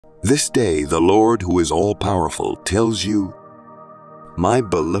This day the Lord, who is all-powerful, tells you, "My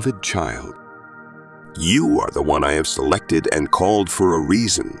beloved child, you are the one I have selected and called for a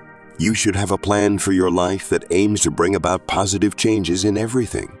reason. You should have a plan for your life that aims to bring about positive changes in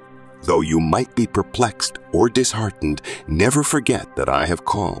everything. Though you might be perplexed or disheartened, never forget that I have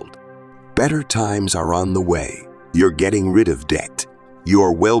called. Better times are on the way. You're getting rid of debt.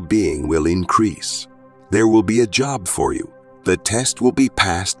 Your well-being will increase. There will be a job for you. The test will be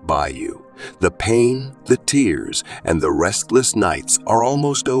passed by you. The pain, the tears, and the restless nights are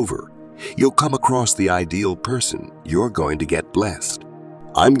almost over. You'll come across the ideal person. You're going to get blessed.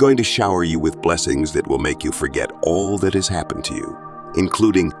 I'm going to shower you with blessings that will make you forget all that has happened to you,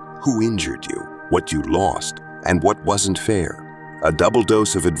 including who injured you, what you lost, and what wasn't fair. A double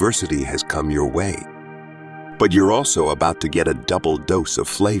dose of adversity has come your way. But you're also about to get a double dose of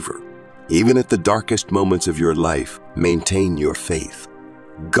flavor. Even at the darkest moments of your life, maintain your faith.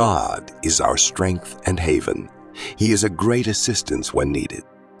 God is our strength and haven. He is a great assistance when needed.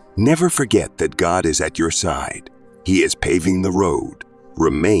 Never forget that God is at your side. He is paving the road.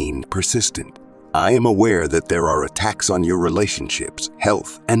 Remain persistent. I am aware that there are attacks on your relationships,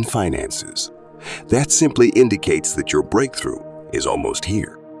 health, and finances. That simply indicates that your breakthrough is almost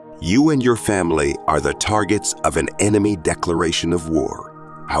here. You and your family are the targets of an enemy declaration of war.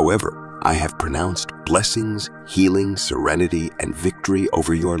 However, I have pronounced blessings, healing, serenity, and victory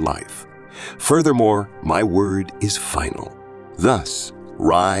over your life. Furthermore, my word is final. Thus,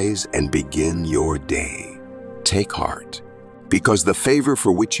 rise and begin your day. Take heart, because the favor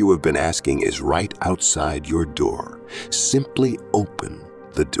for which you have been asking is right outside your door. Simply open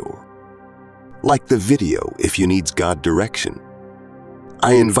the door. Like the video if you need God direction.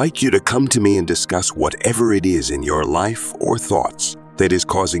 I invite you to come to me and discuss whatever it is in your life or thoughts that is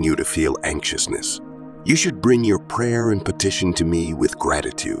causing you to feel anxiousness. You should bring your prayer and petition to me with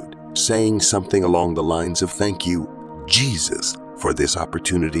gratitude, saying something along the lines of "Thank you, Jesus, for this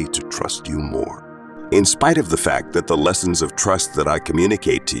opportunity to trust you more." In spite of the fact that the lessons of trust that I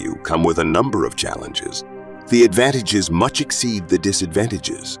communicate to you come with a number of challenges, the advantages much exceed the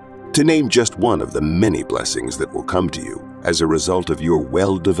disadvantages. To name just one of the many blessings that will come to you as a result of your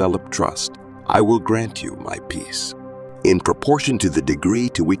well-developed trust, I will grant you my peace. In proportion to the degree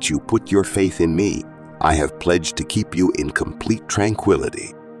to which you put your faith in me, I have pledged to keep you in complete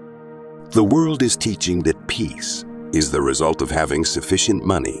tranquility. The world is teaching that peace is the result of having sufficient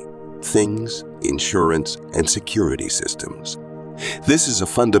money, things, insurance, and security systems. This is a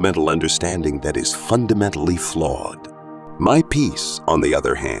fundamental understanding that is fundamentally flawed. My peace, on the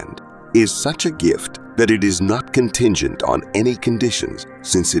other hand, is such a gift that it is not contingent on any conditions,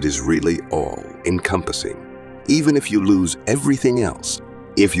 since it is really all-encompassing. Even if you lose everything else,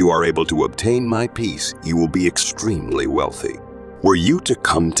 if you are able to obtain my peace, you will be extremely wealthy. Were you to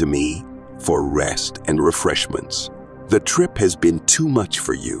come to me for rest and refreshments, the trip has been too much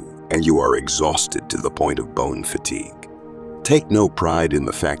for you, and you are exhausted to the point of bone fatigue. Take no pride in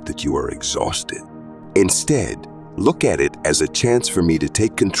the fact that you are exhausted. Instead, look at it as a chance for me to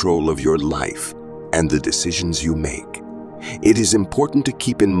take control of your life and the decisions you make. It is important to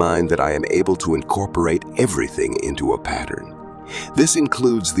keep in mind that I am able to incorporate everything into a pattern. This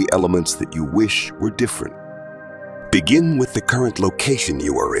includes the elements that you wish were different. Begin with the current location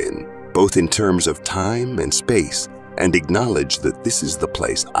you are in, both in terms of time and space, and acknowledge that this is the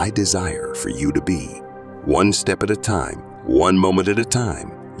place I desire for you to be. One step at a time, one moment at a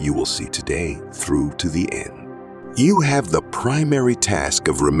time, you will see today through to the end. You have the primary task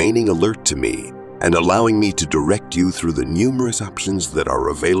of remaining alert to me and allowing me to direct you through the numerous options that are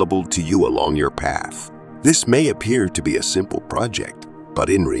available to you along your path. This may appear to be a simple project, but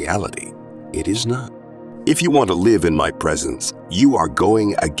in reality, it is not. If you want to live in my presence, you are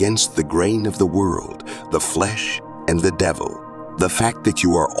going against the grain of the world, the flesh, and the devil. The fact that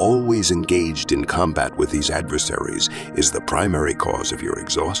you are always engaged in combat with these adversaries is the primary cause of your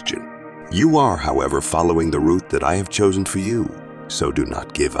exhaustion. You are, however, following the route that I have chosen for you, so do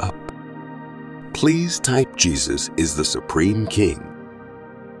not give up. Please type "Jesus is the Supreme King."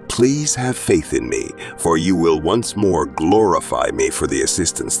 Please have faith in me, for you will once more glorify me for the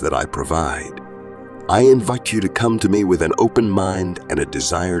assistance that I provide. I invite you to come to me with an open mind and a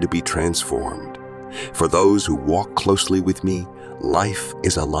desire to be transformed. For those who walk closely with me, life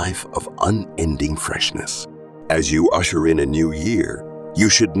is a life of unending freshness. As you usher in a new year, you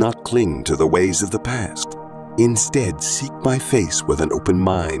should not cling to the ways of the past. Instead, seek my face with an open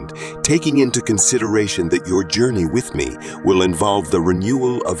mind, taking into consideration that your journey with me will involve the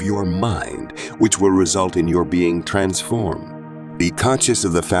renewal of your mind, which will result in your being transformed. Be conscious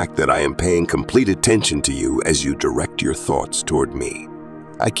of the fact that I am paying complete attention to you as you direct your thoughts toward me.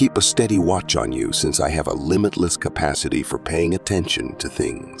 I keep a steady watch on you since I have a limitless capacity for paying attention to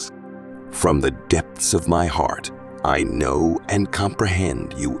things. From the depths of my heart, I know and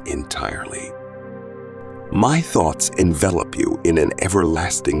comprehend you entirely. My thoughts envelop you in an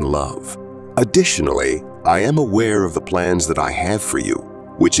everlasting love. Additionally, I am aware of the plans that I have for you,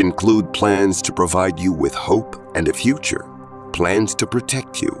 which include plans to provide you with hope and a future, plans to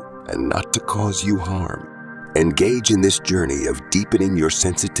protect you and not to cause you harm. Engage in this journey of deepening your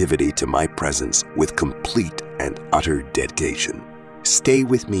sensitivity to my presence with complete and utter dedication. Stay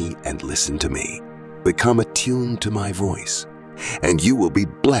with me and listen to me. Become attuned to my voice, and you will be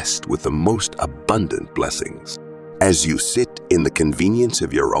blessed with the most abundant blessings. As you sit in the convenience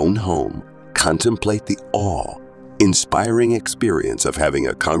of your own home, contemplate the awe-inspiring experience of having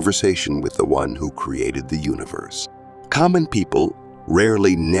a conversation with the one who created the universe. Common people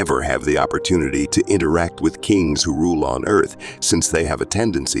rarely never have the opportunity to interact with kings who rule on earth, since they have a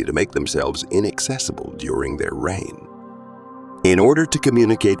tendency to make themselves inaccessible during their reign. In order to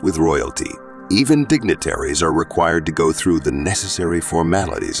communicate with royalty, even dignitaries are required to go through the necessary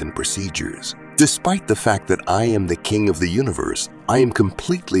formalities and procedures. Despite the fact that I am the king of the universe, I am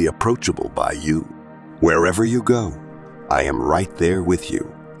completely approachable by you. Wherever you go, I am right there with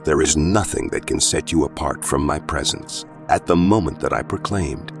you. There is nothing that can set you apart from my presence. At the moment that I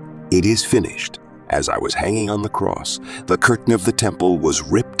proclaimed, "It is finished," as I was hanging on the cross, the curtain of the temple was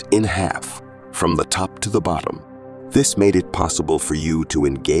ripped in half from the top to the bottom. This made it possible for you to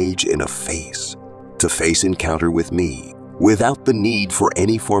engage in a face-to-face encounter with me without the need for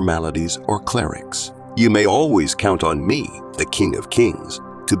any formalities or clerics. You may always count on me, the King of Kings,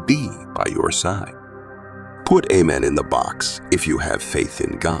 to be by your side. Put amen in the box if you have faith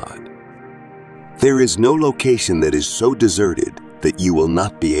in God. There is no location that is so deserted that you will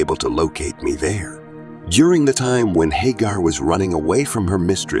not be able to locate me there. During the time when Hagar was running away from her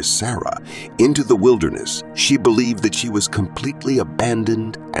mistress Sarah into the wilderness, she believed that she was completely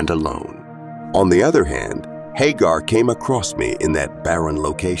abandoned and alone. On the other hand, Hagar came across me in that barren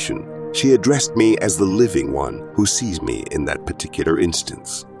location. She addressed me as the living one who sees me in that particular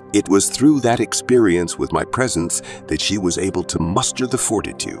instance. It was through that experience with my presence that she was able to muster the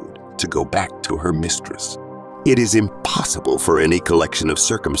fortitude to go back to her mistress. It is impossible for any collection of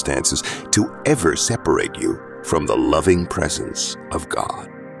circumstances to ever separate you from the loving presence of God.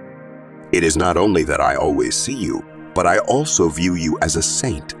 It is not only that I always see you, but I also view you as a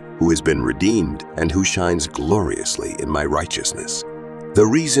saint who has been redeemed and who shines gloriously in my righteousness. The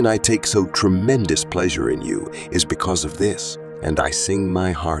reason I take so tremendous pleasure in you is because of this, and I sing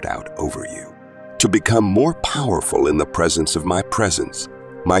my heart out over you. To become more powerful in the presence of my presence,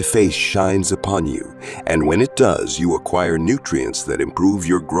 my face shines upon you, and when it does, you acquire nutrients that improve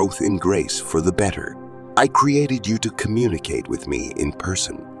your growth in grace for the better. I created you to communicate with me in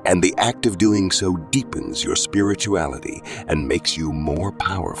person, and the act of doing so deepens your spirituality and makes you more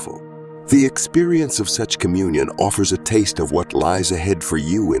powerful. The experience of such communion offers a taste of what lies ahead for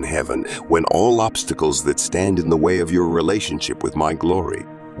you in heaven, when all obstacles that stand in the way of your relationship with my glory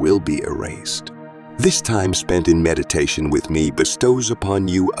will be erased. This time spent in meditation with me bestows upon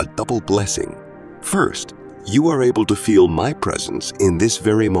you a double blessing. First, you are able to feel my presence in this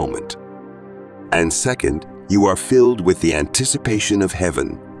very moment. And second, you are filled with the anticipation of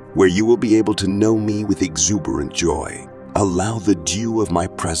heaven, where you will be able to know me with exuberant joy. Allow the dew of my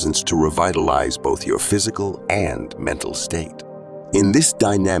presence to revitalize both your physical and mental state. In this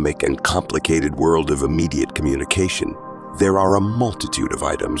dynamic and complicated world of immediate communication, there are a multitude of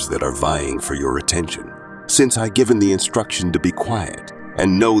items that are vying for your attention. Since I've given the instruction to be quiet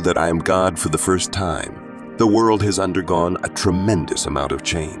and know that I am God for the first time, the world has undergone a tremendous amount of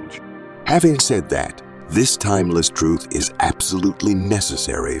change. Having said that, this timeless truth is absolutely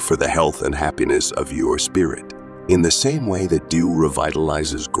necessary for the health and happiness of your spirit. In the same way that dew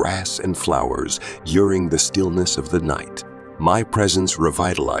revitalizes grass and flowers during the stillness of the night, my presence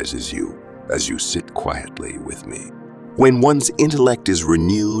revitalizes you as you sit quietly with me. When one's intellect is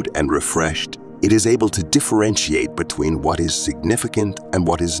renewed and refreshed, it is able to differentiate between what is significant and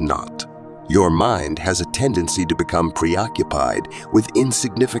what is not. Your mind has a tendency to become preoccupied with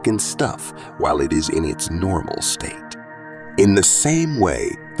insignificant stuff while it is in its normal state. In the same way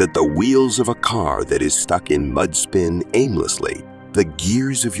that the wheels of a car that is stuck in mud spin aimlessly, the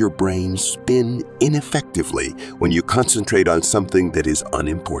gears of your brain spin ineffectively when you concentrate on something that is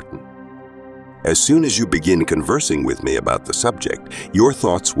unimportant. As soon as you begin conversing with me about the subject, your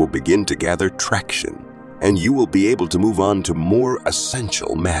thoughts will begin to gather traction, and you will be able to move on to more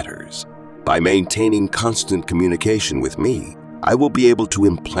essential matters. By maintaining constant communication with me, I will be able to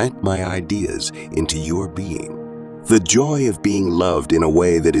implant my ideas into your being. The joy of being loved in a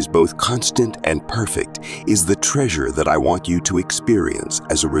way that is both constant and perfect is the treasure that I want you to experience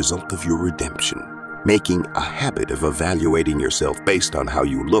as a result of your redemption. Making a habit of evaluating yourself based on how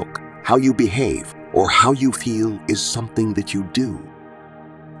you look, how you behave, or how you feel is something that you do.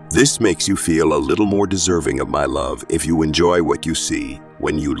 This makes you feel a little more deserving of my love if you enjoy what you see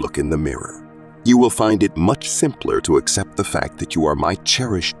when you look in the mirror. You will find it much simpler to accept the fact that you are my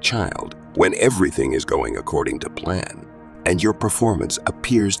cherished child when everything is going according to plan and your performance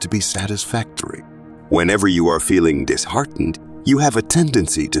appears to be satisfactory. Whenever you are feeling disheartened, you have a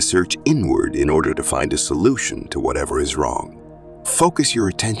tendency to search inward in order to find a solution to whatever is wrong. Focus your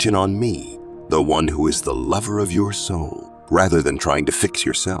attention on me, the one who is the lover of your soul, rather than trying to fix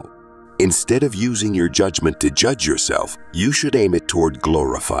yourself. Instead of using your judgment to judge yourself, you should aim it toward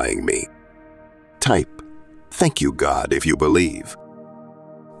glorifying me. Type, "Thank you, God," if you believe.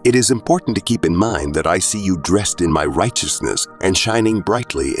 It is important to keep in mind that I see you dressed in my righteousness and shining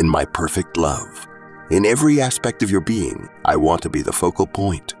brightly in my perfect love. In every aspect of your being, I want to be the focal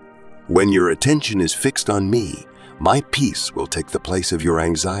point. When your attention is fixed on me, my peace will take the place of your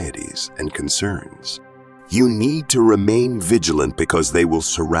anxieties and concerns. You need to remain vigilant because they will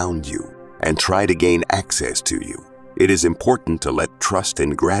surround you and try to gain access to you. It is important to let trust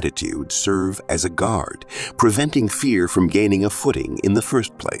and gratitude serve as a guard, preventing fear from gaining a footing in the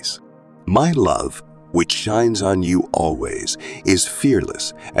first place. My love, which shines on you always, is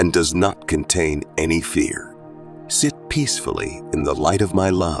fearless and does not contain any fear. Sit peacefully in the light of my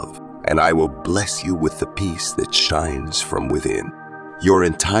love, and I will bless you with the peace that shines from within. Your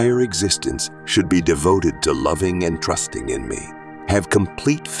entire existence should be devoted to loving and trusting in me. Have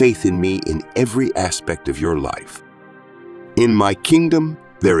complete faith in me in every aspect of your life. In my kingdom,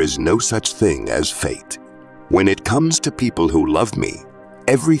 there is no such thing as fate. When it comes to people who love me,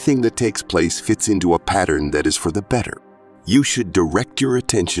 everything that takes place fits into a pattern that is for the better. You should direct your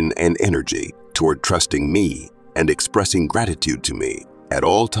attention and energy toward trusting me and expressing gratitude to me at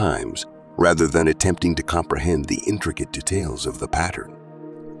all times, rather than attempting to comprehend the intricate details of the pattern.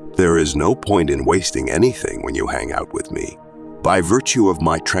 There is no point in wasting anything when you hang out with me. By virtue of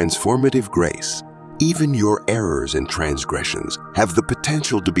my transformative grace, even your errors and transgressions have the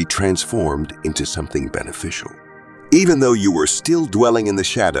potential to be transformed into something beneficial. Even though you were still dwelling in the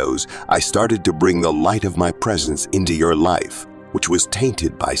shadows, I started to bring the light of my presence into your life, which was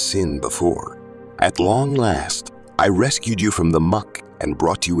tainted by sin before. At long last, I rescued you from the muck and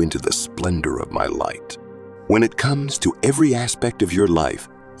brought you into the splendor of my light. When it comes to every aspect of your life,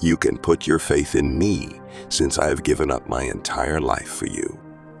 you can put your faith in me, since I have given up my entire life for you.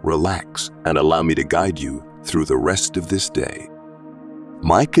 Relax and allow me to guide you through the rest of this day.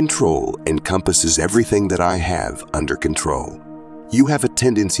 My control encompasses everything that I have under control. You have a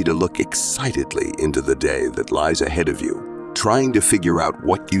tendency to look excitedly into the day that lies ahead of you, trying to figure out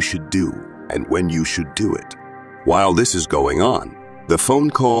what you should do and when you should do it. While this is going on, the phone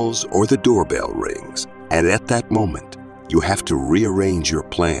calls or the doorbell rings, and at that moment, you have to rearrange your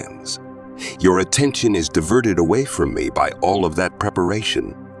plans. Your attention is diverted away from me by all of that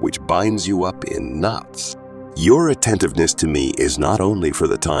preparation, which binds you up in knots. Your attentiveness to me is not only for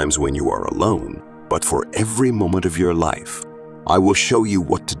the times when you are alone, but for every moment of your life. I will show you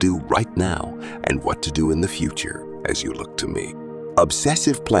what to do right now and what to do in the future as you look to me.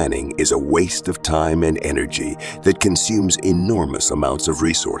 Obsessive planning is a waste of time and energy that consumes enormous amounts of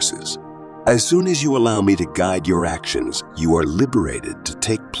resources. As soon as you allow me to guide your actions, you are liberated to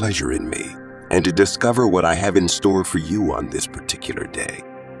take pleasure in me and to discover what I have in store for you on this particular day.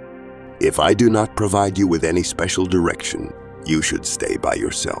 If I do not provide you with any special direction, you should stay by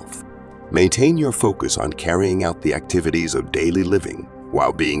yourself. Maintain your focus on carrying out the activities of daily living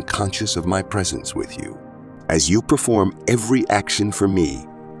while being conscious of my presence with you. As you perform every action for me,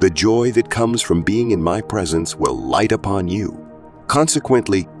 the joy that comes from being in my presence will light upon you.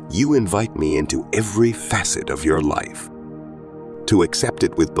 Consequently, you invite me into every facet of your life. To accept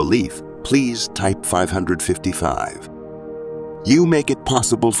it with belief, please type 555. You make it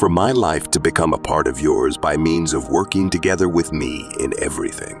possible for my life to become a part of yours by means of working together with me in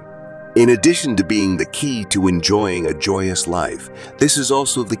everything. In addition to being the key to enjoying a joyous life, this is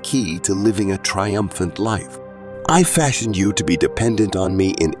also the key to living a triumphant life. I fashioned you to be dependent on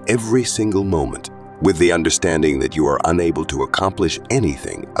me in every single moment, with the understanding that you are unable to accomplish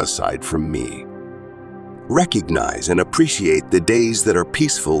anything aside from me. Recognize and appreciate the days that are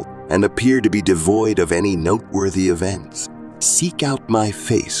peaceful and appear to be devoid of any noteworthy events. Seek out my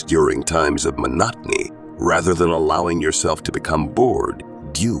face during times of monotony rather than allowing yourself to become bored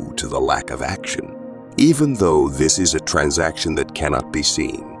due to the lack of action. Even though this is a transaction that cannot be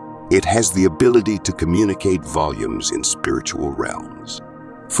seen, It has the ability to communicate volumes in spiritual realms.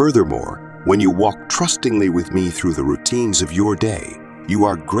 Furthermore, when you walk trustingly with me through the routines of your day, you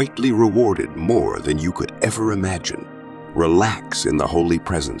are greatly rewarded more than you could ever imagine. Relax in the holy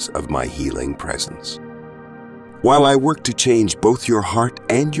presence of my healing presence. While I work to change both your heart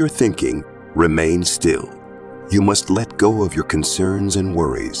and your thinking, remain still. You must let go of your concerns and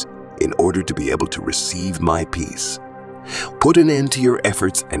worries in order to be able to receive my peace. Put an end to your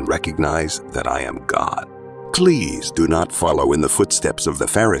efforts and recognize that I am God. Please do not follow in the footsteps of the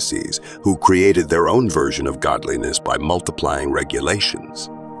Pharisees, who created their own version of godliness by multiplying regulations.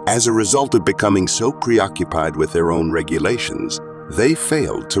 As a result of becoming so preoccupied with their own regulations, they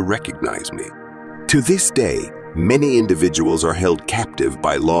failed to recognize me. To this day, many individuals are held captive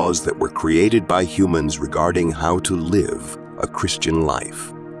by laws that were created by humans regarding how to live a Christian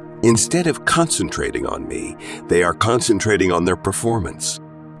life. Instead of concentrating on me, they are concentrating on their performance.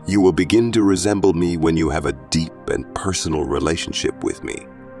 You will begin to resemble me when you have a deep and personal relationship with me.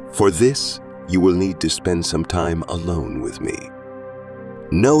 For this, you will need to spend some time alone with me.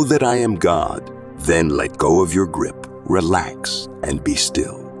 Know that I am God, then let go of your grip, relax, and be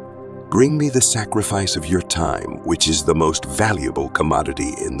still. Bring me the sacrifice of your time, which is the most valuable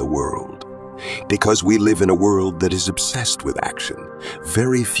commodity in the world. Because we live in a world that is obsessed with action,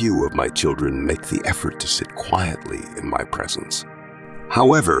 very few of my children make the effort to sit quietly in my presence.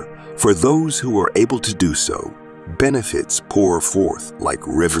 However, for those who are able to do so, benefits pour forth like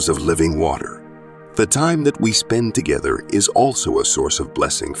rivers of living water. The time that we spend together is also a source of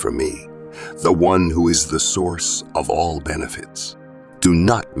blessing for me, the one who is the source of all benefits. Do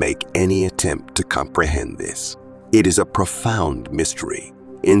not make any attempt to comprehend this. It is a profound mystery.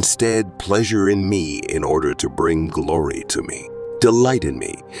 Instead, pleasure in me in order to bring glory to me. Delight in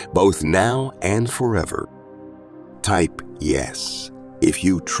me, both now and forever. Type yes if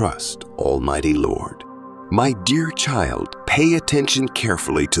you trust Almighty Lord. My dear child, pay attention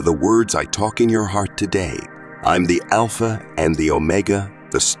carefully to the words I talk in your heart today. I'm the Alpha and the Omega,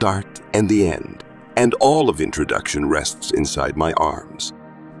 the start and the end, and all of introduction rests inside my arms.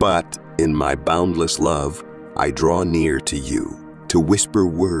 But in my boundless love, I draw near to you to whisper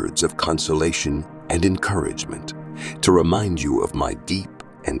words of consolation and encouragement, to remind you of my deep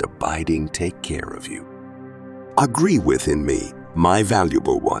and abiding take care of you. Agree within me, my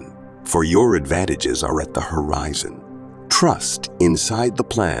valuable one, for your advantages are at the horizon. Trust inside the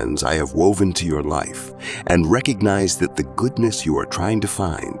plans I have woven to your life and recognize that the goodness you are trying to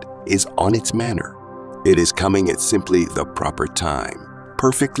find is on its manner. It is coming at simply the proper time,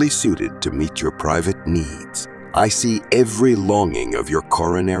 perfectly suited to meet your private needs. I see every longing of your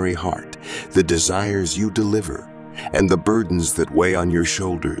coronary heart, the desires you deliver, and the burdens that weigh on your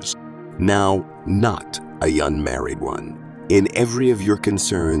shoulders. Now, not a unmarried one, in every of your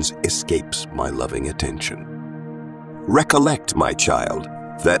concerns escapes my loving attention. Recollect, my child,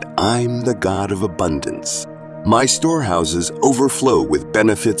 that I'm the God of abundance. My storehouses overflow with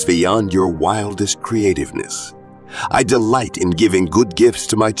benefits beyond your wildest creativeness. I delight in giving good gifts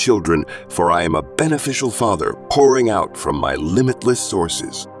to my children, for I am a beneficial father pouring out from my limitless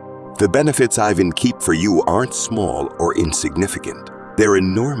sources. The benefits I've in keep for you aren't small or insignificant. They're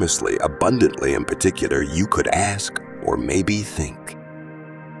enormously, abundantly in particular you could ask or maybe think.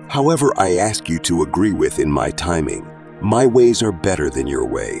 However, I ask you to agree with in my timing. My ways are better than your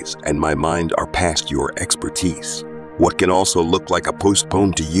ways, and my mind are past your expertise. What can also look like a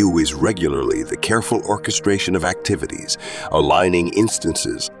postpone to you is regularly the careful orchestration of activities, aligning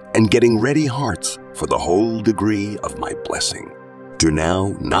instances, and getting ready hearts for the whole degree of my blessing. Do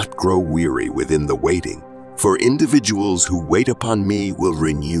now not grow weary within the waiting, for individuals who wait upon me will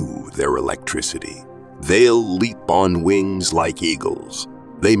renew their electricity. They'll leap on wings like eagles.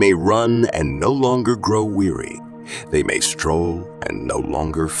 They may run and no longer grow weary. They may stroll and no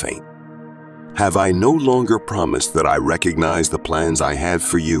longer faint. Have I no longer promised that I recognize the plans I have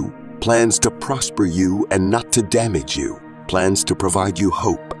for you? Plans to prosper you and not to damage you. Plans to provide you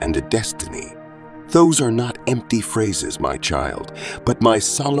hope and a destiny. Those are not empty phrases, my child, but my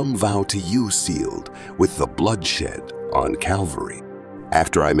solemn vow to you sealed with the bloodshed on Calvary.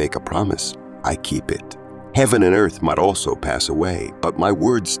 After I make a promise, I keep it. Heaven and earth might also pass away, but my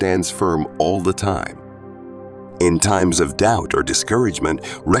word stands firm all the time. In times of doubt or discouragement,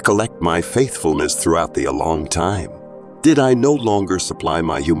 recollect my faithfulness throughout the long time. Did I no longer supply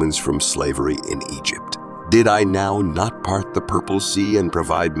my humans from slavery in Egypt? Did I now not part the Purple Sea and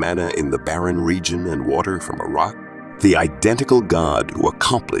provide manna in the barren region and water from a rock? The identical God who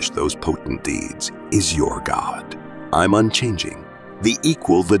accomplished those potent deeds is your God. I'm unchanging, the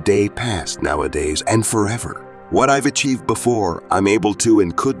equal the day past nowadays and forever. What I've achieved before, I'm able to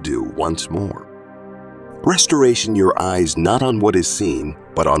and could do once more. Restoration your eyes not on what is seen,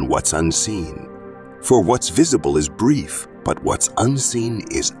 but on what's unseen. For what's visible is brief, but what's unseen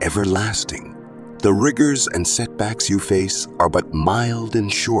is everlasting. The rigors and setbacks you face are but mild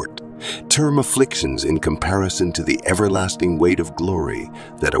and short, term afflictions in comparison to the everlasting weight of glory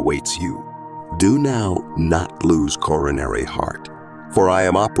that awaits you. Do now not lose coronary heart, for I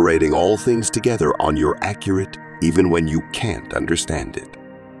am operating all things together on your accurate, even when you can't understand it.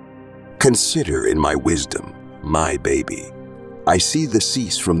 Consider in my wisdom, my baby. I see the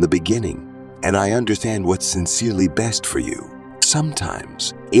cease from the beginning, and I understand what's sincerely best for you.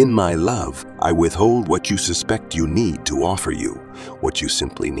 Sometimes, in my love, I withhold what you suspect you need to offer you, what you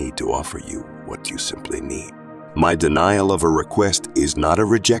simply need to offer you, what you simply need. My denial of a request is not a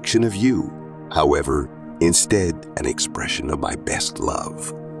rejection of you, however, instead an expression of my best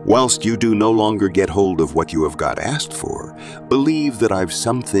love. Whilst you do no longer get hold of what you have got asked for, believe that I've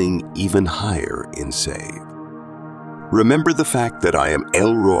something even higher in save. Remember the fact that I am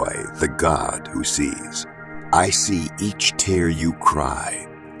El Roi, the God who sees. I see each tear you cry,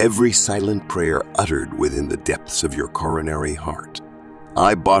 every silent prayer uttered within the depths of your coronary heart.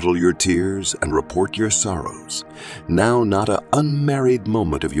 I bottle your tears and report your sorrows. Now not an unmarried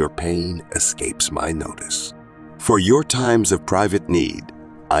moment of your pain escapes my notice. For your times of private need,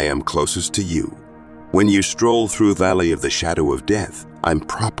 I am closest to you. When you stroll through valley of the shadow of death, I'm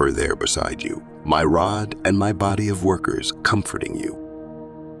proper there beside you, my rod and my body of workers comforting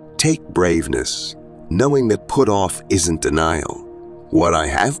you. Take braveness, knowing that put off isn't denial. What I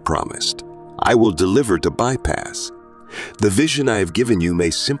have promised, I will deliver to bypass. The vision I have given you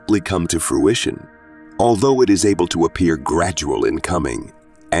may simply come to fruition. Although it is able to appear gradual in coming,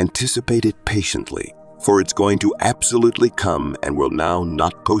 anticipate it patiently, for it's going to absolutely come and will now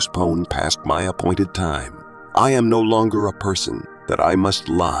not postpone past my appointed time. I am no longer a person that I must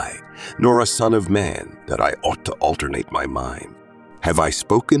lie, nor a son of man that I ought to alternate my mind. Have I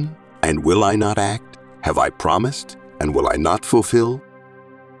spoken, and will I not act? Have I promised, and will I not fulfill?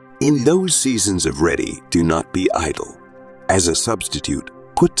 In those seasons of ready, do not be idle. As a substitute,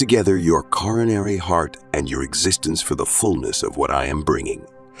 put together your coronary heart and your existence for the fullness of what I am bringing.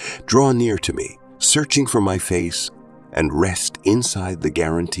 Draw near to me, searching for my face, and rest inside the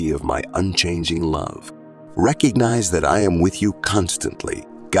guarantee of my unchanging love. Recognize that I am with you constantly,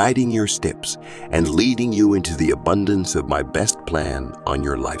 guiding your steps and leading you into the abundance of my best plan on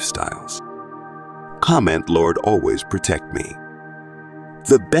your lifestyles. Comment, Lord, always protect me.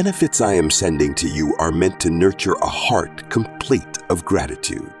 The benefits I am sending to you are meant to nurture a heart complete of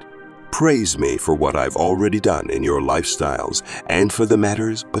gratitude. Praise me for what I've already done in your lifestyles and for the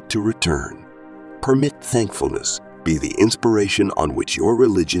matters but to return. Permit thankfulness be the inspiration on which your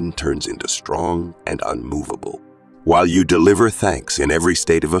religion turns into strong and unmovable. While you deliver thanks in every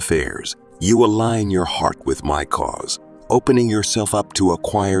state of affairs, you align your heart with my cause, opening yourself up to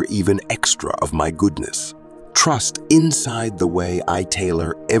acquire even extra of my goodness. Trust inside the way I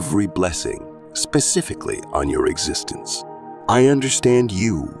tailor every blessing, specifically on your existence. I understand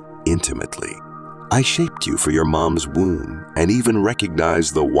you intimately. I shaped you for your mom's womb and even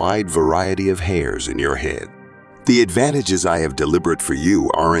recognize the wide variety of hairs in your head. The advantages I have deliberate for you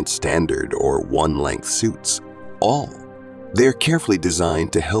aren't standard or one-length suits. They're carefully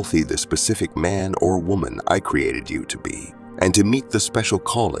designed to healthy the specific man or woman I created you to be, and to meet the special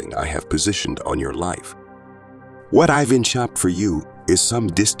calling I have positioned on your life. What I've in shop for you is some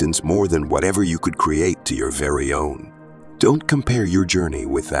distance more than whatever you could create to your very own. Don't compare your journey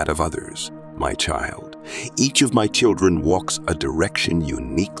with that of others, my child. Each of my children walks a direction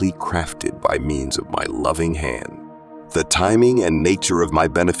uniquely crafted by means of my loving hand. The timing and nature of my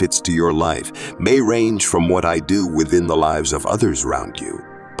benefits to your life may range from what I do within the lives of others around you,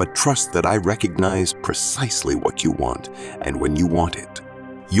 but trust that I recognize precisely what you want and when you want it.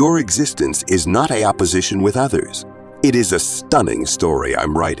 Your existence is not a opposition with others. It is a stunning story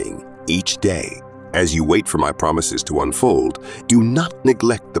I'm writing each day. As you wait for my promises to unfold, do not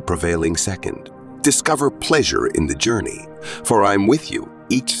neglect the prevailing second. Discover pleasure in the journey, for I'm with you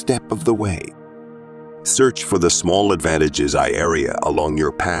each step of the way. Search for the small advantages I area along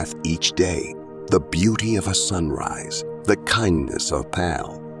your path each day, the beauty of a sunrise, the kindness of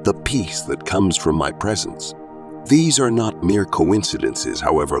pal, the peace that comes from my presence. These are not mere coincidences,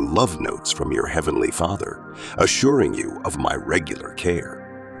 however, love notes from your Heavenly Father, assuring you of my regular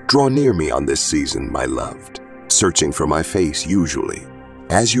care. Draw near me on this season, my loved, searching for my face usually.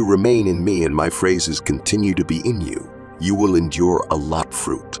 As you remain in me and my phrases continue to be in you, you will endure a lot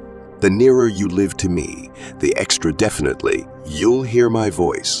fruit. The nearer you live to me, the extra definitely you'll hear my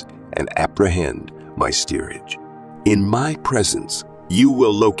voice and apprehend my steerage. In my presence, you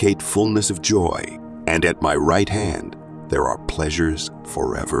will locate fullness of joy, and at my right hand, there are pleasures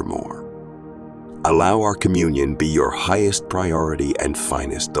forevermore. Allow our communion be your highest priority and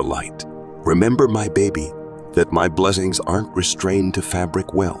finest delight. Remember, my baby, that my blessings aren't restrained to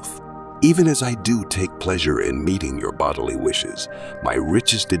fabric wealth. Even as I do take pleasure in meeting your bodily wishes, my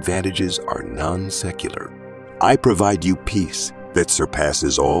richest advantages are non-secular. I provide you peace that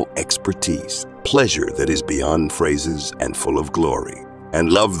surpasses all expertise, pleasure that is beyond phrases and full of glory,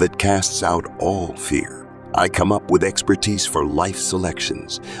 and love that casts out all fear. I come up with expertise for life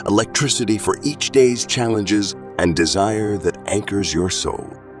selections, electricity for each day's challenges, and desire that anchors your soul.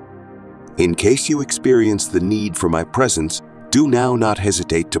 In case you experience the need for my presence, do now not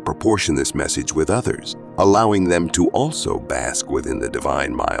hesitate to proportion this message with others, allowing them to also bask within the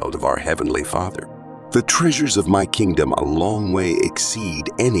divine mild of our Heavenly Father. The treasures of my kingdom a long way exceed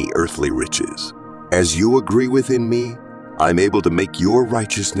any earthly riches. As you agree within me, I'm able to make your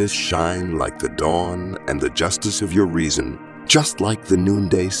righteousness shine like the dawn and the justice of your reason, just like the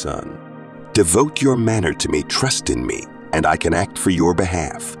noonday sun. Devote your manner to me, trust in me, and I can act for your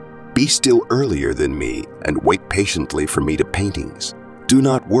behalf. Be still earlier than me and wait patiently for me to paintings. Do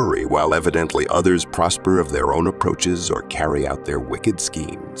not worry while evidently others prosper of their own approaches or carry out their wicked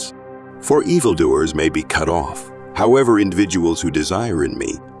schemes. For evildoers may be cut off. However, individuals who desire in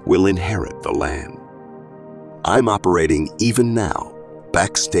me will inherit the land. I'm operating even now,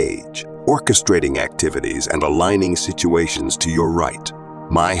 backstage, orchestrating activities and aligning situations to your right.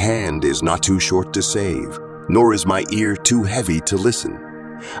 My hand is not too short to save, nor is my ear too heavy to listen.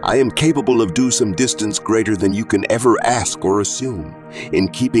 I am capable of some distance greater than you can ever ask or assume, in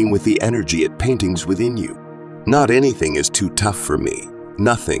keeping with the energy at paintings within you. Not anything is too tough for me.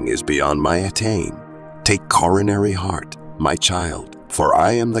 Nothing is beyond my attain. Take coronary heart, my child, for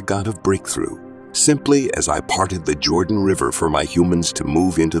I am the God of breakthrough. Simply as I parted the Jordan River for my humans to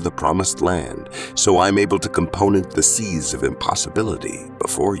move into the promised land, so I'm able to component the seas of impossibility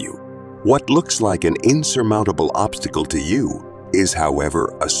before you. What looks like an insurmountable obstacle to you is,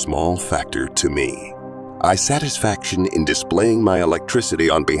 however, a small factor to me. I satisfaction in displaying my electricity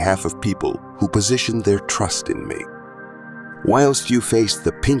on behalf of people who position their trust in me. Whilst you face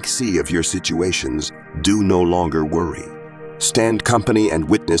the pink sea of your situations, do no longer worry. Stand company and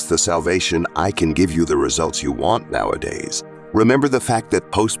witness the salvation. I can give you the results you want nowadays. Remember the fact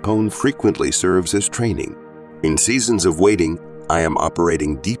that postpone frequently serves as training. In seasons of waiting, I am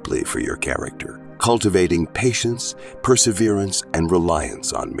operating deeply for your character, cultivating patience, perseverance, and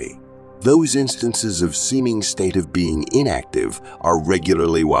reliance on me. Those instances of seeming state of being inactive are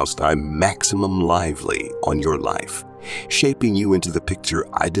regularly whilst I'm maximum lively on your life, shaping you into the picture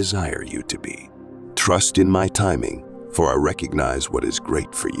I desire you to be. Trust in my timing, for I recognize what is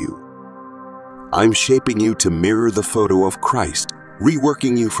great for you. I'm shaping you to mirror the photo of Christ,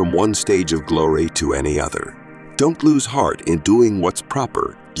 reworking you from one stage of glory to any other. Don't lose heart in doing what's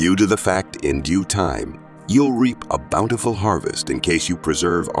proper, due to the fact in due time, you'll reap a bountiful harvest in case you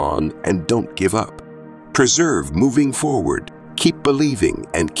persevere on and don't give up. Persevere moving forward, keep believing,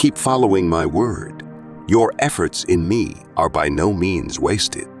 and keep following my word. Your efforts in me are by no means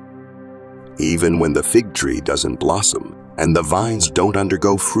wasted. Even when the fig tree doesn't blossom and the vines don't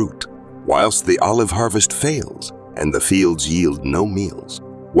undergo fruit, whilst the olive harvest fails and the fields yield no meals,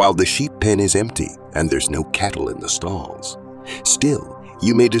 while the sheep pen is empty and there's no cattle in the stalls, still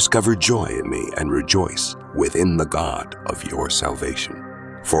you may discover joy in me and rejoice within the God of your salvation.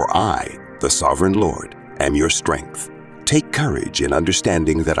 For I, the sovereign Lord, am your strength. Take courage in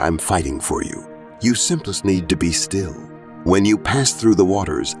understanding that I'm fighting for you. You simply need to be still. When you pass through the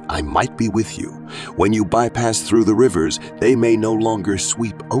waters, I might be with you. When you bypass through the rivers, they may no longer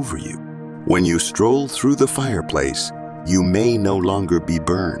sweep over you. When you stroll through the fireplace, you may no longer be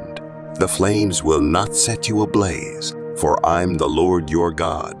burned. The flames will not set you ablaze, for I'm the Lord your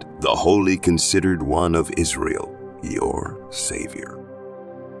God, the Holy Considered One of Israel, your Savior.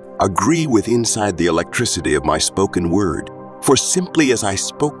 Agree with inside the electricity of my spoken word, for simply as I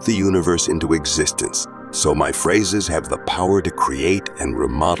spoke the universe into existence, so my phrases have the power to create and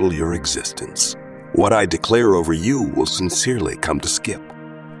remodel your existence. What I declare over you will sincerely come to skip.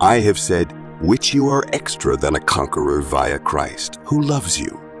 I have said, which you are extra than a conqueror via Christ, who loves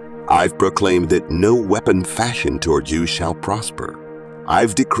you. I've proclaimed that no weapon fashioned toward you shall prosper.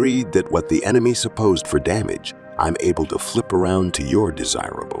 I've decreed that what the enemy supposed for damage, I'm able to flip around to your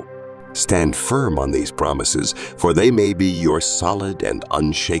desirable. Stand firm on these promises, for they may be your solid and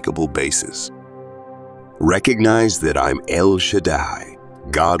unshakable basis. Recognize that I'm El Shaddai,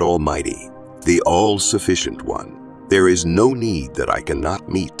 God Almighty, the all-sufficient one. There is no need that I cannot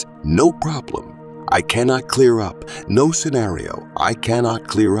meet, no problem. I cannot clear up. No scenario I cannot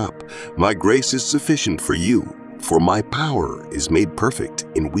clear up. My grace is sufficient for you, for my power is made perfect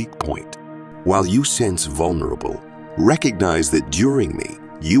in weak point. While you sense vulnerable, recognize that during me,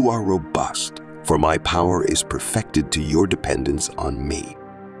 you are robust, for my power is perfected to your dependence on me.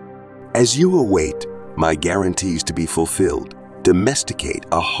 As you await my guarantees to be fulfilled, domesticate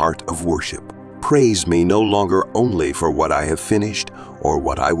a heart of worship. Praise me no longer only for what I have finished or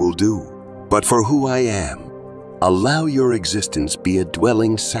what I will do, but for who I am. Allow your existence be a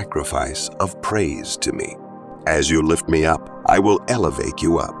dwelling sacrifice of praise to me. As you lift me up, I will elevate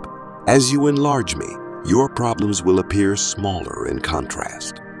you up. As you enlarge me, your problems will appear smaller in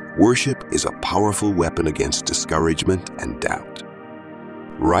contrast. Worship is a powerful weapon against discouragement and doubt.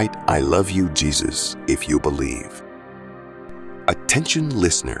 Write, "I love you, Jesus," if you believe. Attention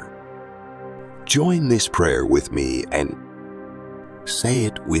listener, join this prayer with me and say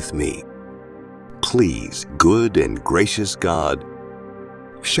it with me. Please, good and gracious God,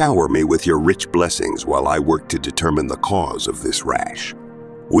 shower me with your rich blessings while I work to determine the cause of this rash.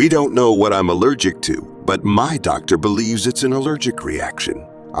 We don't know what I'm allergic to, but my doctor believes it's an allergic reaction.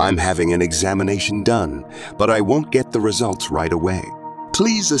 I'm having an examination done, but I won't get the results right away.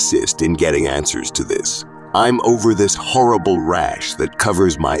 Please assist in getting answers to this. I'm over this horrible rash that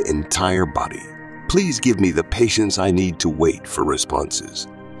covers my entire body. Please give me the patience I need to wait for responses.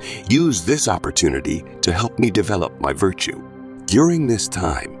 Use this opportunity to help me develop my virtue. During this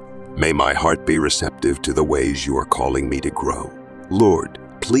time, may my heart be receptive to the ways you are calling me to grow. Lord,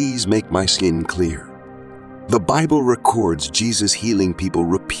 please make my skin clear. The Bible records Jesus healing people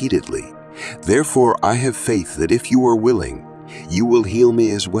repeatedly. Therefore, I have faith that if you are willing, you will heal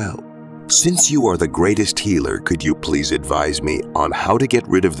me as well. Since you are the greatest healer, could you please advise me on how to get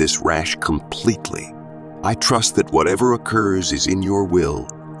rid of this rash completely? I trust that whatever occurs is in your will,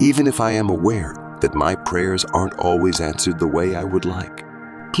 even if I am aware that my prayers aren't always answered the way I would like.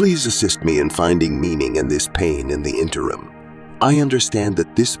 Please assist me in finding meaning in this pain in the interim. I understand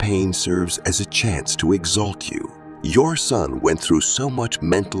that this pain serves as a chance to exalt you. Your son went through so much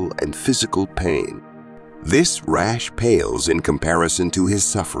mental and physical pain. This rash pales in comparison to his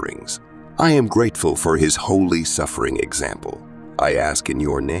sufferings. I am grateful for his holy suffering example. I ask in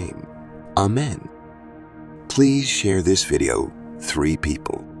your name. Amen. Please share this video 3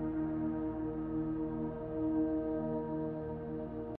 people.